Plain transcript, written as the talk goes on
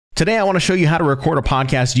Today, I want to show you how to record a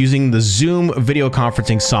podcast using the Zoom video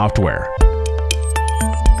conferencing software.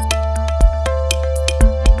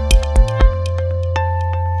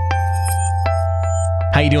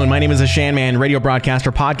 How you doing? My name is Ashan Man, radio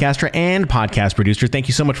broadcaster, podcaster, and podcast producer. Thank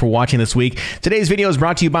you so much for watching this week. Today's video is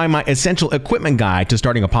brought to you by my essential equipment guide to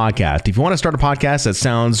starting a podcast. If you want to start a podcast that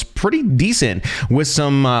sounds pretty decent with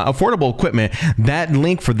some affordable equipment, that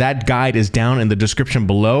link for that guide is down in the description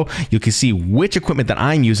below. You can see which equipment that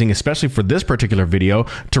I'm using, especially for this particular video,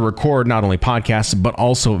 to record not only podcasts, but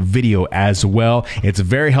also video as well. It's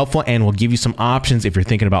very helpful and will give you some options if you're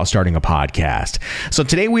thinking about starting a podcast. So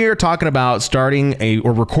today we are talking about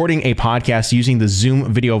recording a podcast using the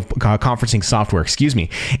Zoom video conferencing software,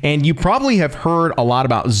 And you probably have heard a lot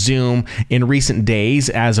about Zoom in recent days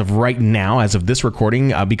as of right now, as of this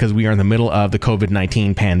recording, because we are in the middle of the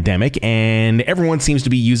COVID-19 pandemic, and everyone seems to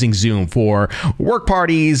be using Zoom for work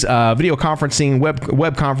parties, video conferencing, web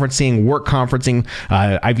conferencing, work conferencing.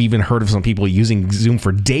 I've even heard of some people using Zoom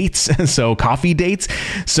for dates, so coffee dates.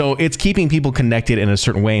 So it's keeping people connected in a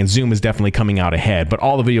certain way, and Zoom is definitely coming out ahead. But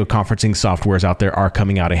all the video conferencing softwares out there are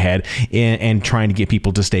coming out ahead and trying to get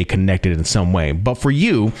people to stay connected in some way. But for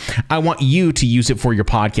you, I want you to use it for your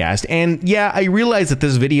podcast. And yeah, I realize that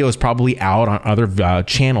this video is probably out on other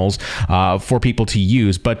channels for people to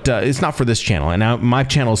use, but it's not for this channel. And now my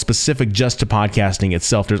channel is specific just to podcasting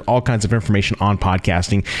itself. There's all kinds of information on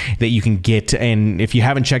podcasting that you can get. And if you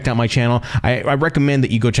haven't checked out my channel, I recommend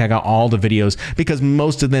that you go check out all the videos, because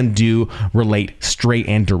most of them do relate straight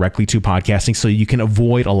and directly to podcasting, so you can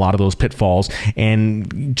avoid a lot of those pitfalls.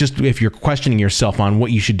 And just if you're questioning yourself on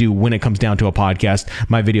what you should do when it comes down to a podcast,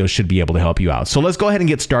 my videos should be able to help you out. So let's go ahead and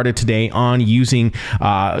get started today on using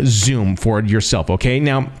Zoom for yourself. Okay,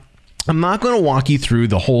 now I'm not going to walk you through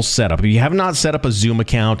the whole setup. If you have not set up a Zoom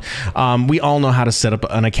account, we all know how to set up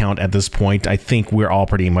an account at this point. I think we're all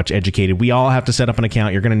pretty much educated. We all have to set up an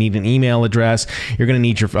account. You're going to need an email address. You're going to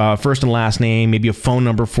need your first and last name, maybe a phone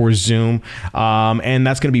number for Zoom, and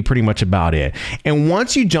that's going to be pretty much about it. And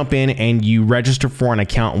once you jump in and you register for an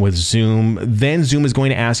account with Zoom, then Zoom is going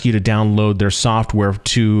to ask you to download their software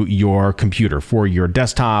to your computer, for your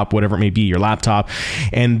desktop, whatever it may be, your laptop.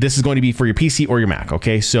 And this is going to be for your PC or your Mac,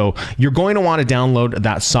 okay? So you're going to want to download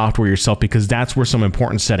that software yourself, because that's where some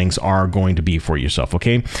important settings are going to be for yourself,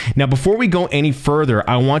 okay? Now, before we go any further,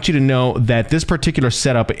 I want you to know that this particular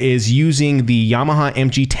setup is using the Yamaha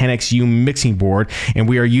MG10XU mixing board, and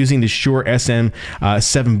we are using the Shure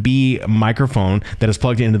SM7B microphone that is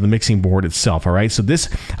plugged into the mixing board itself, all right? So this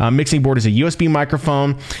mixing board is a USB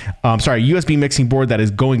microphone, USB mixing board that is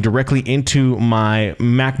going directly into my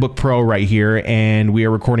MacBook Pro right here, and we are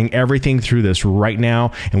recording everything through this right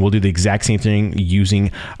now, and we'll do the exact same thing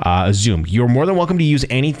using Zoom. You're more than welcome to use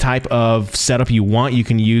any type of setup you want. You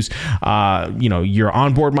can use, your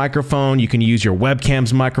onboard microphone. You can use your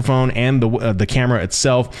webcam's microphone and the camera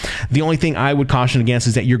itself. The only thing I would caution against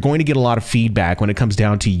is that you're going to get a lot of feedback when it comes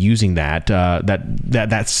down to using that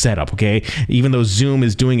setup. Okay, even though Zoom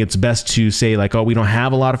is doing its best to say like, oh, we don't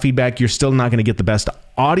have a lot of feedback, you're still not going to get the best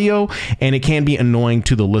audio, and it can be annoying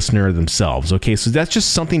to the listener themselves. Okay, so that's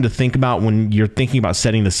just something to think about when you're thinking about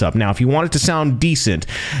setting this up. Now, if you want it to sound decent,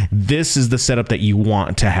 this is the setup that you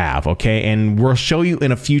want to have, okay? And we'll show you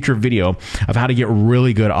in a future video of how to get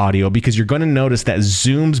really good audio, because you're going to notice that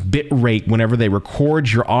Zoom's bit rate whenever they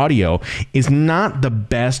record your audio is not the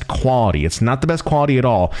best quality. It's not the best quality at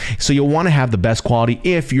all. So you'll want to have the best quality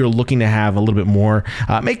if you're looking to have a little bit more,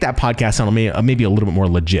 make that podcast sound maybe a little bit more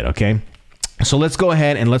legit, okay? So let's go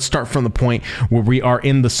ahead and let's start from the point where we are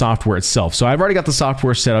in the software itself. So I've already got the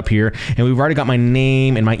software set up here, and we've already got my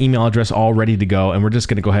name and my email address all ready to go. And we're just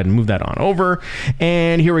going to go ahead and move that on over.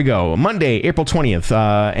 And here we go. Monday, April 20th.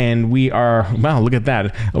 And we are, wow, look at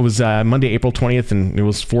that. It was Monday, April 20th, and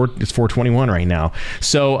it's 4:21 right now.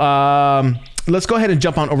 So, let's go ahead and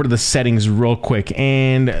jump on over to the settings real quick,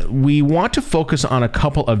 and we want to focus on a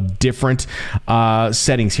couple of different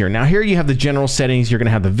settings here. Now, here you have the general settings. You're going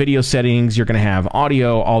to have the video settings. You're going to have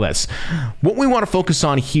audio, all this. What we want to focus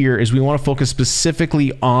on here is we want to focus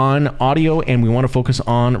specifically on audio, and we want to focus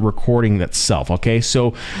on recording itself, okay?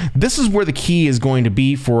 So this is where the key is going to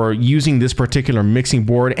be for using this particular mixing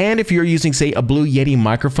board. And if you're using, say, a Blue Yeti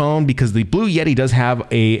microphone, because the Blue Yeti does have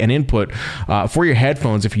an input for your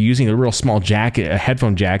headphones if you're using a real small jack, a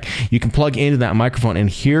headphone jack, you can plug into that microphone and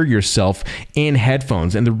hear yourself in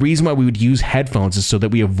headphones. And the reason why we would use headphones is so that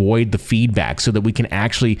we avoid the feedback, so that we can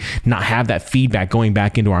actually not have that feedback going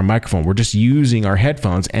back into our microphone. We're just using our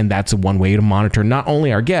headphones, and that's one way to monitor not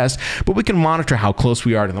only our guests, but we can monitor how close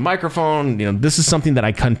we are to the microphone. You know, this is something that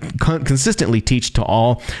I consistently teach to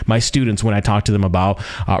all my students when I talk to them about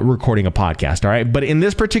recording a podcast. All right, but in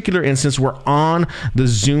this particular instance, we're on the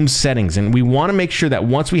Zoom settings, and we want to make sure that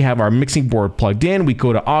once we have our mixing board plugged in, we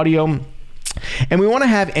go to audio, and we want to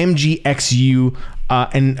have MG10XU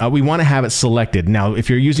and we want to have it selected. Now, if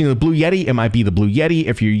you're using the Blue Yeti, it might be the Blue Yeti.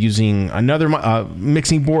 If you're using another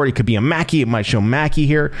mixing board, it could be a Mackie. It might show Mackie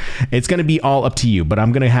here. It's going to be all up to you, but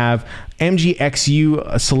I'm going to have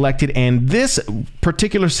MG10XU selected, and this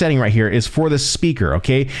particular setting right here is for the speaker,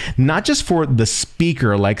 okay? Not just for the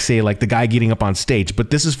speaker, like say like the guy getting up on stage,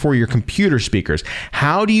 but this is for your computer speakers.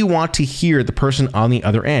 How do you want to hear the person on the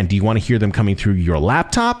other end? Do you want to hear them coming through your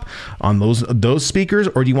laptop on those speakers,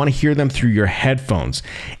 or do you want to hear them through your headphones?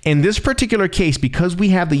 In this particular case, because we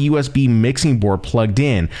have the USB mixing board plugged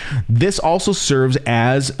in, this also serves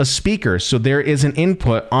as a speaker. So there is an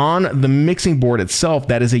input on the mixing board itself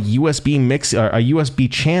that is a USB a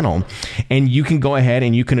USB channel, and you can go ahead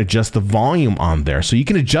and you can adjust the volume on there. So you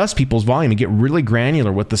can adjust people's volume and get really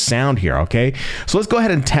granular with the sound here. Okay, so let's go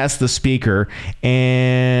ahead and test the speaker,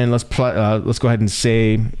 and let's go ahead and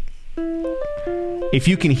say, if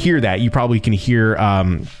you can hear that, you probably can hear.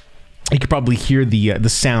 You can probably hear the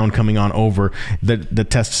sound coming on over the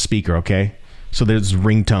test speaker. Okay, so there's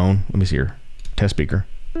ringtone. Let me see here, test speaker.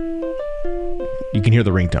 You can hear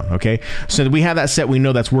the ringtone, okay? So we have that set, we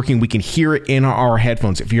know that's working, we can hear it in our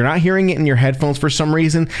headphones. If you're not hearing it in your headphones for some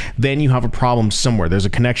reason, then you have a problem somewhere. There's a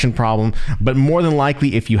connection problem, but more than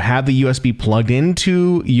likely, if you have the USB plugged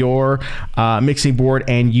into your mixing board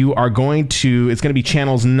and you are going to, it's gonna be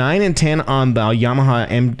channels 9 and 10 on the Yamaha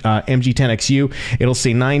MG10XU. It'll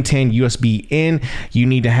say 9, 10 USB in. You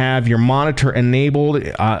need to have your monitor enabled,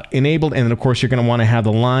 and then of course you're gonna wanna have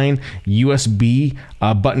the line USB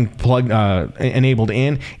button plugged, enabled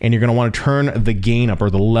in, and you're going to want to turn the gain up, or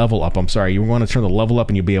the level up. I'm sorry, you want to turn the level up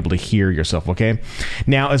and you'll be able to hear yourself. Okay,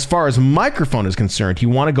 now as far as microphone is concerned, you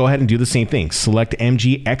want to go ahead and do the same thing. Select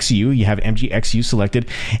MG10XU. You have MG10XU selected,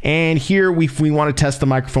 and here if we want to test the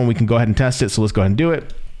microphone, we can go ahead and test it. So let's go ahead and do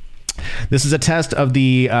it. This is a test of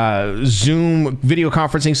the Zoom video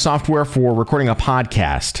conferencing software for recording a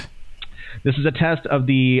podcast. This is a test of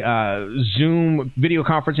the Zoom video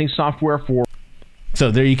conferencing software for. So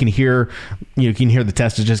there you can hear the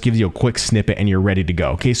test. It just gives you a quick snippet and you're ready to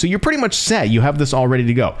go. Okay, so you're pretty much set. You have this all ready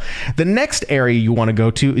to go. The next area you want to go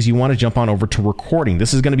to is you want to jump on over to recording.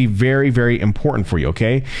 This is going to be very, very important for you,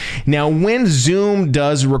 okay? Now, when Zoom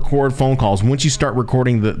does record phone calls, once you start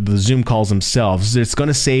recording the Zoom calls themselves, it's going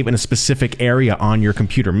to save in a specific area on your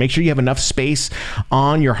computer. Make sure you have enough space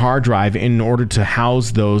on your hard drive in order to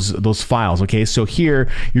house those files, okay? So here,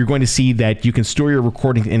 you're going to see that you can store your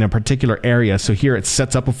recordings in a particular area. So here it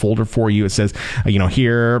sets up a folder for you. It says,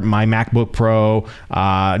 here, my MacBook Pro,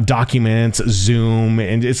 documents, Zoom,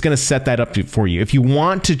 and it's going to set that up for you. If you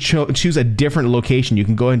want to choose a different location, you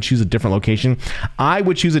can go ahead and choose a different location. I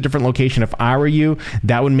would choose a different location if I were you.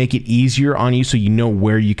 That would make it easier on you so you know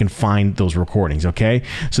where you can find those recordings, okay?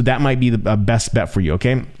 So that might be the best bet for you,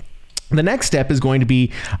 okay? The next step is going to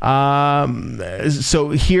be, so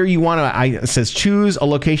here you want to, it says choose a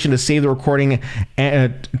location to save the recording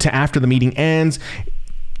to after the meeting ends.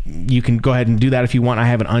 You can go ahead and do that if you want. I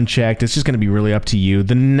have it unchecked. It's just going to be really up to you.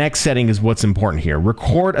 The next setting is what's important here.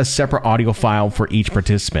 Record a separate audio file for each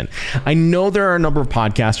participant. I know there are a number of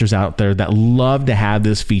podcasters out there that love to have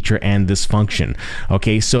this feature and this function.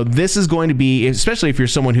 Okay, so this is going to be, especially if you're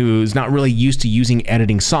someone who's not really used to using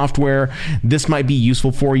editing software, this might be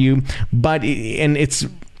useful for you. But, and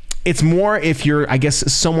it's more if you're, I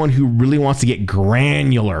guess, someone who really wants to get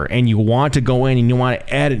granular and you want to go in and you want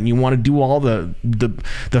to edit and you want to do all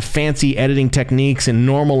the fancy editing techniques and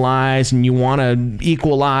normalize, and you want to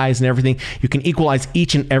equalize and everything. You can equalize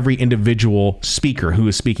each and every individual speaker who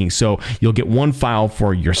is speaking. So you'll get one file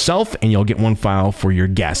for yourself and you'll get one file for your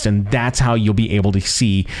guest, and that's how you'll be able to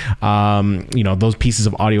see those pieces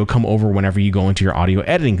of audio come over whenever you go into your audio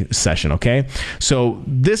editing session. Okay, so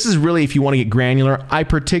this is really if you want to get granular. I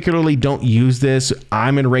particularly don't use this.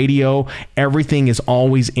 I'm in radio. Everything is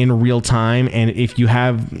always in real time. And if you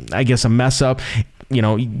have, I guess, a mess up,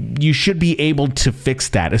 you should be able to fix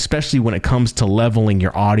that, especially when it comes to leveling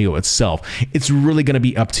your audio itself. It's really going to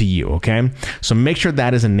be up to you, okay? So make sure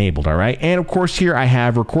that is enabled, all right? And of course, here I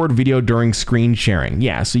have record video during screen sharing.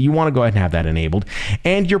 Yeah, so you want to go ahead and have that enabled.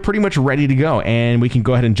 And you're pretty much ready to go. And we can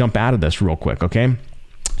go ahead and jump out of this real quick, okay?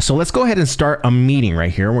 So let's go ahead and start a meeting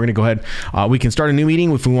right here. We're going to go ahead. We can start a new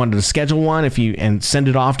meeting if we wanted to schedule one. And send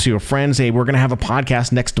it off to a friend. Say we're going to have a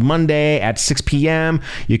podcast next Monday at 6 p.m.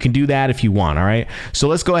 You can do that if you want. All right. So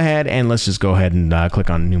let's go ahead and let's just go ahead and click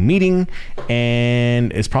on new meeting,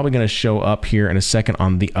 and it's probably going to show up here in a second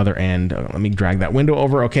on the other end. Let me drag that window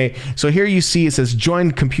over. Okay. So here you see it says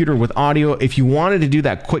join computer with audio. If you wanted to do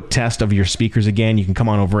that quick test of your speakers again, you can come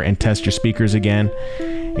on over and test your speakers again.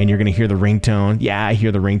 And you're going to hear the ringtone. Yeah, I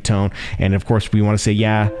hear the ringtone. And of course, we want to say,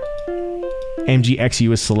 yeah,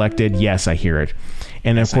 MG10XU is selected. Yes, I hear it.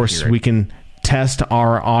 And of course, we can test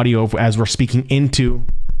our audio as we're speaking into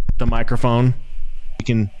the microphone. We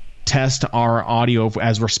can test our audio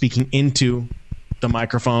as we're speaking into the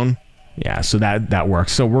microphone. Yeah, so that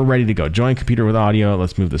works. So we're ready to go. Join computer with audio.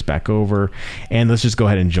 Let's move this back over. And let's just go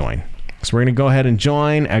ahead and join. So we're going to go ahead and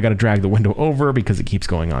join. I got to drag the window over because it keeps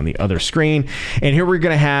going on the other screen. And here we're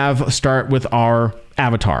going to start with our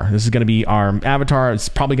avatar. This is going to be our avatar. It's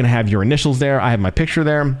probably going to have your initials there. I have my picture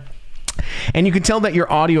there. And you can tell that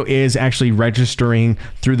your audio is actually registering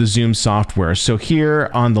through the Zoom software. So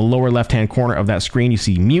here on the lower left-hand corner of that screen, you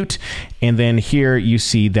see mute. And then here you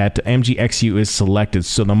see that MG10XU is selected.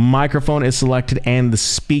 So the microphone is selected and the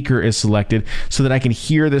speaker is selected so that I can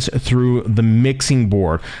hear this through the mixing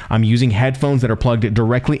board. I'm using headphones that are plugged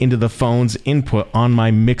directly into the phone's input on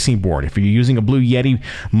my mixing board. If you're using a Blue Yeti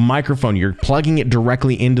microphone, you're plugging it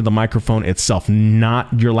directly into the microphone itself,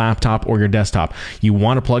 not your laptop or your desktop. You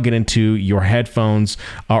want to plug it into your headphones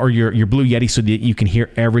or your Blue Yeti so that you can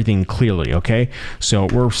hear everything clearly. Okay, so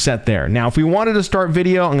we're set there. Now if we wanted to start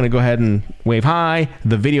video, I'm going to go ahead and wave hi.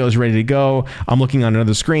 The video is ready to go. I'm looking on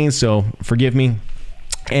another screen, so forgive me.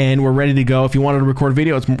 And we're ready to go. If you wanted to record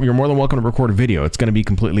video, you're more than welcome to record a video. It's going to be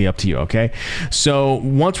completely up to you, okay? So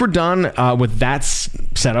once we're done with that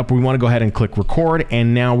setup, we want to go ahead and click record,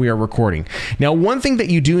 and now we are recording. Now, one thing that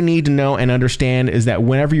you do need to know and understand is that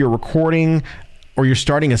whenever you're recording or you're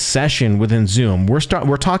starting a session within Zoom, we're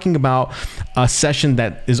talking about a session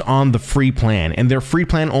that is on the free plan, and their free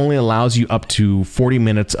plan only allows you up to 40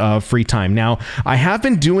 minutes of free time. Now, I have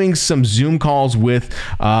been doing some Zoom calls with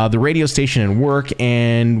the radio station and work,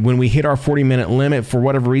 and when we hit our 40-minute limit, for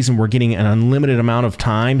whatever reason, we're getting an unlimited amount of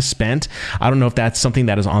time spent. I don't know if that's something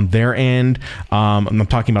that is on their end. I'm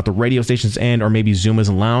talking about the radio station's end, or maybe Zoom is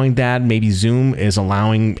allowing that. Maybe Zoom is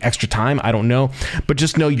allowing extra time. I don't know. But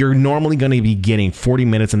just know you're normally going to be getting 40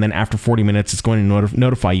 minutes, and then after 40 minutes, it's going to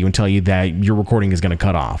notify you and tell you that your recording is going to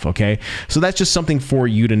cut off. Okay, so that's just something for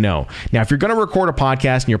you to know. Now, if you're going to record a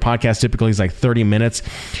podcast and your podcast typically is like 30 minutes,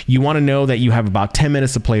 you want to know that you have about 10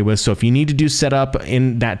 minutes to play with. So if you need to do setup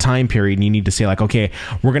in that time period, and you need to say like, okay,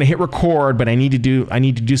 we're going to hit record, but I need to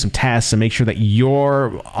do some tests and make sure that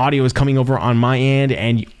your audio is coming over on my end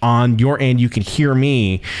and on your end you can hear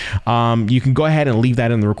me. You can go ahead and leave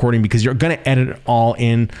that in the recording because you're going to edit it all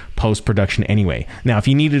in post-production anyway. Now, if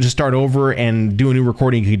you needed to start over and do a new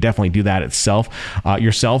recording, you could definitely do that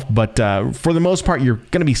yourself. But for the most part, you're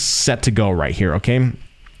going to be set to go right here. Okay.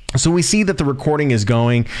 So we see that the recording is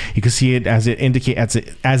going. You can see it as it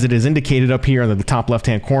is indicated up here on the top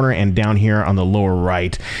left-hand corner and down here on the lower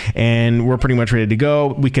right. And we're pretty much ready to go.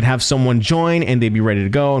 We could have someone join and they'd be ready to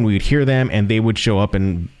go, and we would hear them and they would show up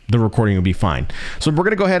and the recording will be fine. So we're going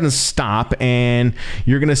to go ahead and stop, and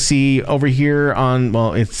you're going to see over here on,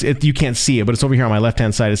 well, you can't see it, but it's over here on my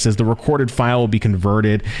left-hand side. It says the recorded file will be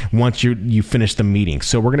converted once you finish the meeting.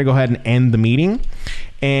 So we're going to go ahead and end the meeting,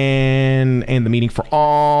 and end the meeting for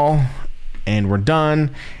all, and we're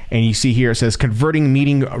done. And you see here it says converting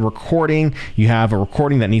meeting recording. You have a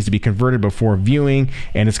recording that needs to be converted before viewing,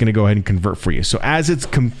 and it's going to go ahead and convert for you. So as it's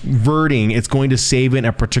converting, it's going to save in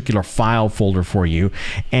a particular file folder for you,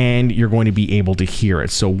 and you're going to be able to hear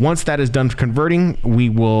it. So once that is done converting, we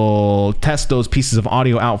will test those pieces of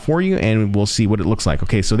audio out for you, and we'll see what it looks like.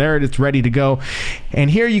 Okay, so there it's ready to go.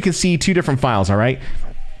 And here you can see two different files, all right?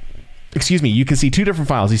 Excuse me, you can see two different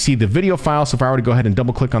files. You see the video file. So if I were to go ahead and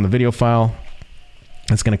double click on the video file,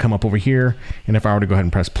 it's going to come up over here. And if I were to go ahead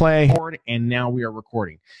and press play, and now we are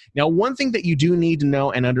recording. Now, one thing that you do need to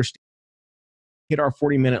know and understand, hit our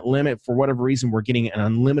 40-minute limit. For whatever reason, we're getting an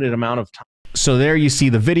unlimited amount of time. So there you see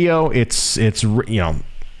the video. It's you know,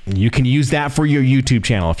 you can use that for your YouTube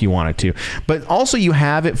channel if you wanted to, but also you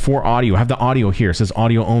have it for audio. Have the audio here. It says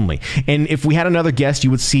audio only. And if we had another guest,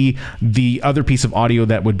 you would see the other piece of audio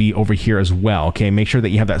that would be over here as well. Okay, make sure that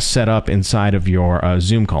you have that set up inside of your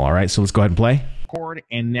Zoom call. All right, so let's go ahead and play.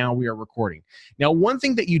 And now we are recording. Now, one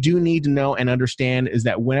thing that you do need to know and understand is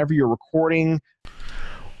that whenever you're recording,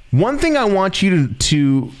 one thing I want you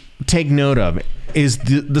to take note of is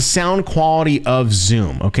the sound quality of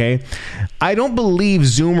Zoom. Okay, I don't believe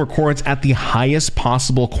Zoom records at the highest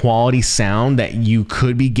possible quality sound that you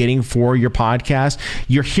could be getting for your podcast.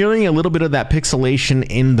 You're hearing a little bit of that pixelation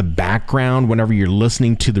in the background whenever you're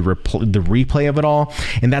listening to the replay of it all,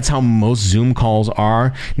 and that's how most Zoom calls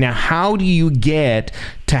are. Now, how do you get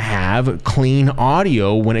to have clean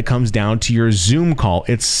audio when it comes down to your Zoom call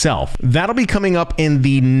itself? That'll be coming up in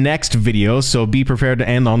the next video, so be prepared to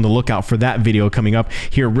end on the lookout for that video coming up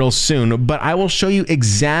here real soon. But I will show you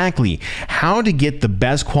exactly how to get the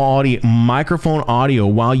best quality microphone audio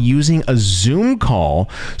while using a Zoom call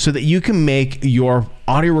so that you can make your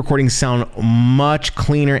audio recording sound much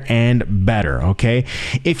cleaner and better. Okay,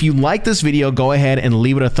 if you like this video, go ahead and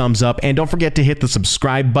leave it a thumbs up, and don't forget to hit the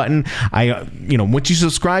subscribe button. Once you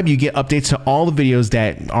subscribe, you get updates to all the videos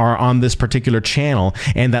that are on this particular channel,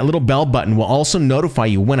 and that little bell button will also notify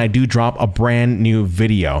you when I do drop a brand new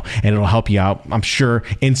video, and it'll help you out, I'm sure,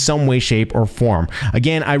 in some way, shape, or form.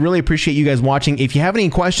 Again, I really appreciate you guys watching. If you have any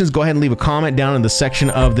questions, go ahead and leave a comment down in the section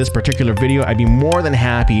of this particular video. I'd be more than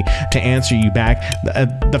happy to answer you back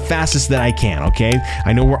the fastest that I can. Okay,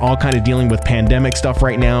 I know we're all kind of dealing with pandemic stuff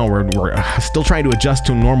right now. We're still trying to adjust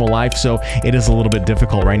to a normal life, so it is a little bit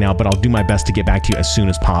difficult right now, but I'll do my best to get back to you as soon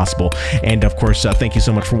as possible. And of course, thank you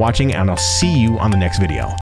so much for watching, and I'll see you on the next video.